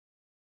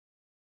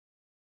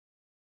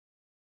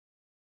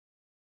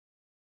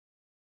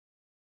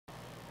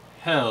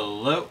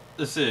Hello,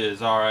 this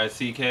is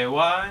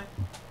RICKY,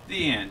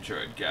 the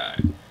Android guy.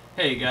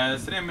 Hey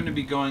guys, today I'm going to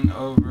be going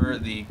over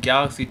the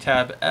Galaxy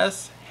Tab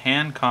S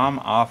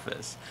Handcom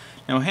Office.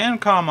 Now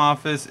Handcom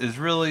Office is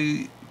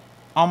really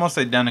almost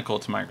identical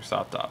to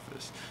Microsoft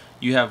Office.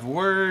 You have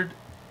Word,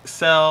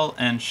 Excel,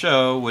 and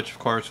Show, which of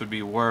course would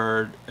be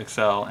Word,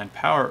 Excel, and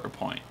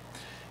PowerPoint.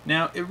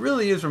 Now it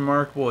really is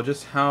remarkable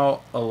just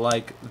how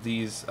alike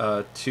these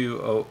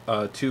two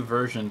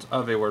versions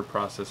of a word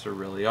processor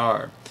really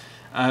are.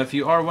 If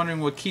you are wondering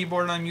what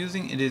keyboard I'm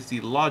using, it is the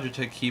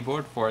Logitech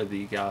Keyboard for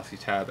the Galaxy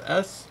Tab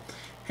S.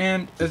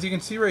 And as you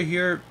can see right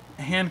here,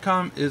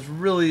 Handcom is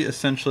really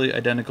essentially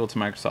identical to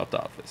Microsoft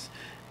Office.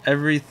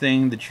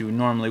 Everything that you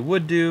normally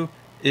would do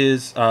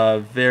is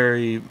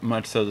very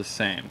much so the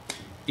same,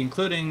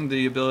 including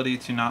the ability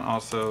to not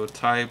also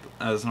type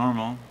as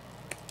normal.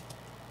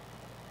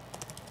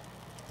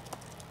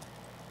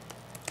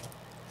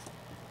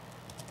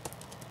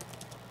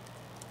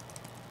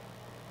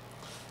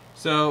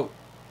 So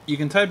you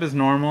can type as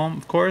normal,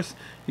 of course.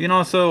 You can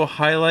also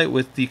highlight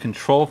with the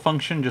control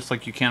function just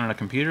like you can on a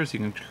computer. So you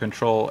can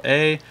control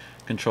A,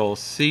 control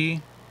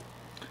C,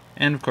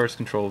 and of course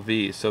control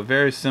V. So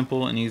very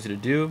simple and easy to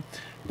do.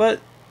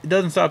 But it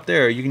doesn't stop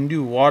there. You can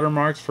do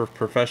watermarks for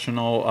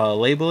professional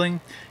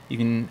labeling. You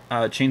can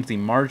change the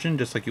margin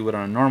just like you would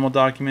on a normal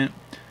document.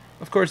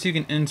 Of course you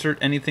can insert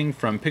anything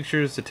from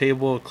pictures to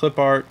table, clip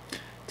art,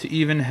 to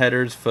even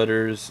headers,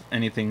 footers,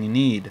 anything you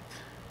need.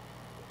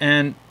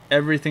 And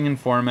everything in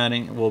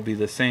formatting will be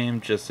the same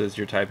just as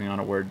you're typing on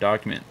a Word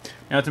document.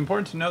 Now it's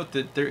important to note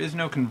that there is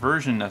no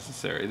conversion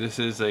necessary. This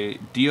is a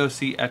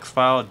docx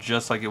file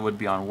just like it would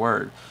be on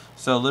Word.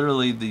 So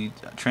literally the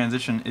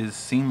transition is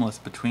seamless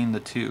between the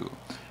two,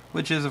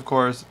 which is of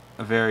course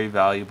very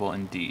valuable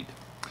indeed.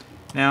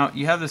 Now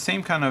you have the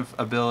same kind of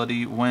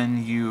ability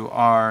when you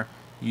are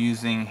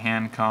using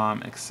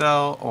Handcom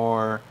Excel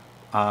or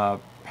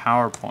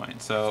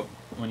PowerPoint. So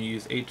when you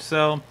use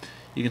HCell,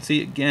 you can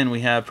see again we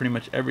have pretty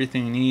much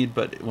everything you need,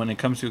 but when it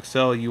comes to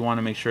Excel you want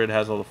to make sure it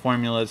has all the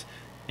formulas,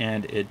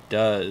 and it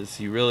does.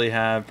 You really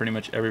have pretty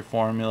much every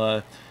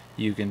formula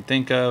you can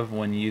think of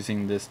when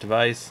using this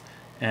device,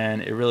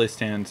 and it really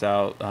stands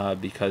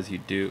out because you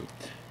do.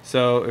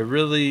 So it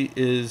really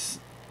is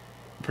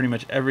pretty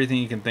much everything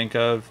you can think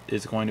of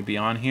is going to be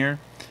on here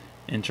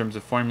in terms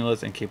of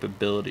formulas and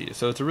capabilities.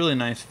 So it's a really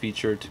nice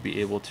feature to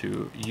be able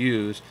to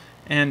use,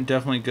 and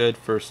definitely good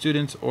for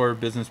students or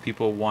business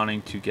people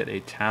wanting to get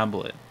a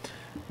tablet.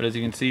 But as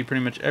you can see,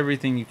 pretty much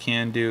everything you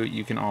can do,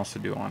 you can also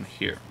do on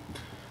here.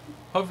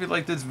 Hope you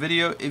liked this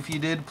video. If you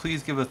did,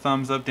 please give a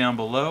thumbs up down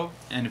below.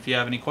 And if you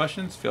have any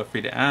questions, feel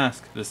free to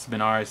ask. This has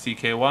been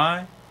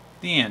RICKY,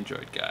 the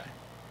Android guy.